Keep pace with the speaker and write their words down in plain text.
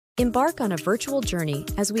Embark on a virtual journey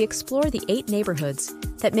as we explore the 8 neighborhoods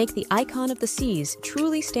that make the Icon of the Seas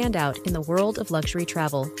truly stand out in the world of luxury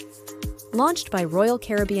travel. Launched by Royal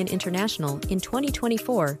Caribbean International in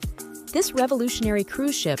 2024, this revolutionary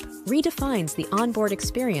cruise ship redefines the onboard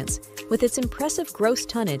experience with its impressive gross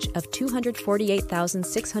tonnage of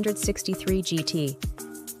 248,663 GT.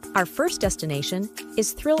 Our first destination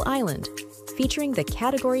is Thrill Island, featuring the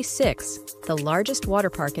Category 6, the largest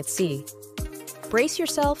water park at sea. Brace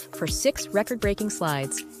yourself for 6 record-breaking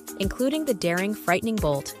slides, including the daring Frightening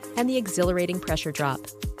Bolt and the exhilarating Pressure Drop.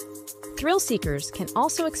 Thrill seekers can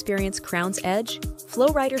also experience Crown's Edge,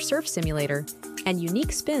 Flowrider Surf Simulator, and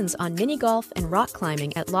unique spins on mini-golf and rock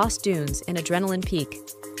climbing at Lost Dunes and Adrenaline Peak.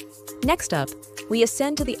 Next up, we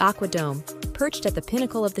ascend to the Aqua Dome, perched at the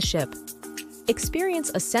pinnacle of the ship.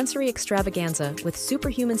 Experience a sensory extravaganza with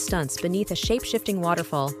superhuman stunts beneath a shape-shifting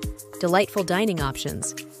waterfall, delightful dining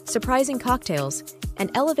options, surprising cocktails, and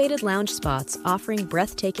elevated lounge spots offering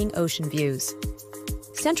breathtaking ocean views.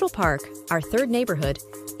 Central Park, our third neighborhood,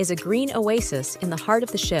 is a green oasis in the heart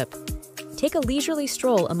of the ship. Take a leisurely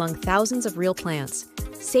stroll among thousands of real plants,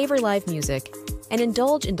 savor live music, and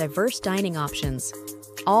indulge in diverse dining options,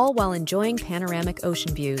 all while enjoying panoramic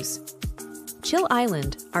ocean views. Chill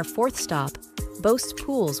Island, our fourth stop, boasts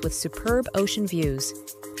pools with superb ocean views,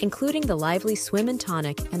 including the lively Swim and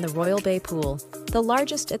Tonic and the Royal Bay Pool, the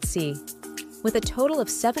largest at sea. With a total of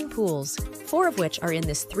 7 pools, 4 of which are in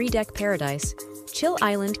this 3-deck paradise, Chill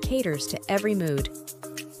Island caters to every mood.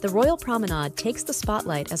 The Royal Promenade takes the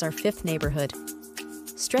spotlight as our 5th neighborhood.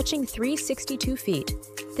 Stretching 362 feet,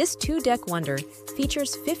 this 2-deck wonder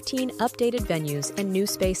features 15 updated venues and new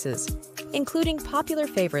spaces, including popular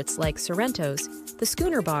favorites like Sorrento's, the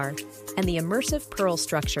Schooner Bar, and the immersive Pearl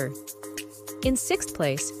structure. In 6th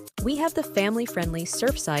place, we have the family-friendly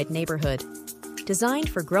Surfside neighborhood. Designed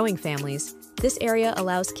for growing families, this area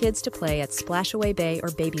allows kids to play at Splashaway Bay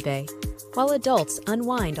or Baby Bay, while adults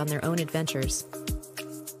unwind on their own adventures.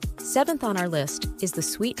 7th on our list is the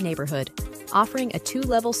Suite neighborhood, offering a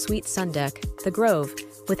 2-level suite sun deck, The Grove,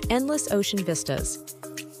 with endless ocean vistas.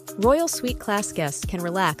 Royal Suite class guests can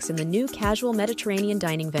relax in the new casual Mediterranean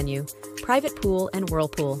dining venue, private pool, and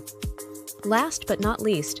whirlpool. Last but not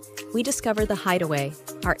least, we discover the Hideaway,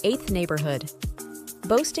 our 8th neighborhood.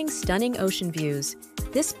 Boasting stunning ocean views,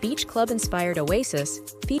 this beach club-inspired oasis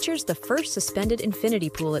features the first suspended infinity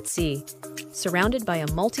pool at sea, surrounded by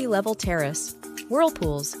a multi-level terrace,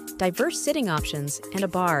 whirlpools, diverse sitting options, and a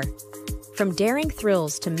bar. From daring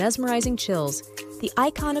thrills to mesmerizing chills, the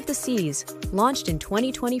Icon of the Seas, launched in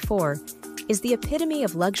 2024, is the epitome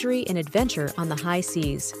of luxury and adventure on the high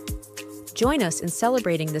seas. Join us in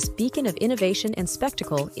celebrating this beacon of innovation and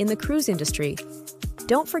spectacle in the cruise industry.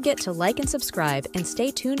 Don't forget to like and subscribe and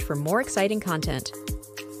stay tuned for more exciting content.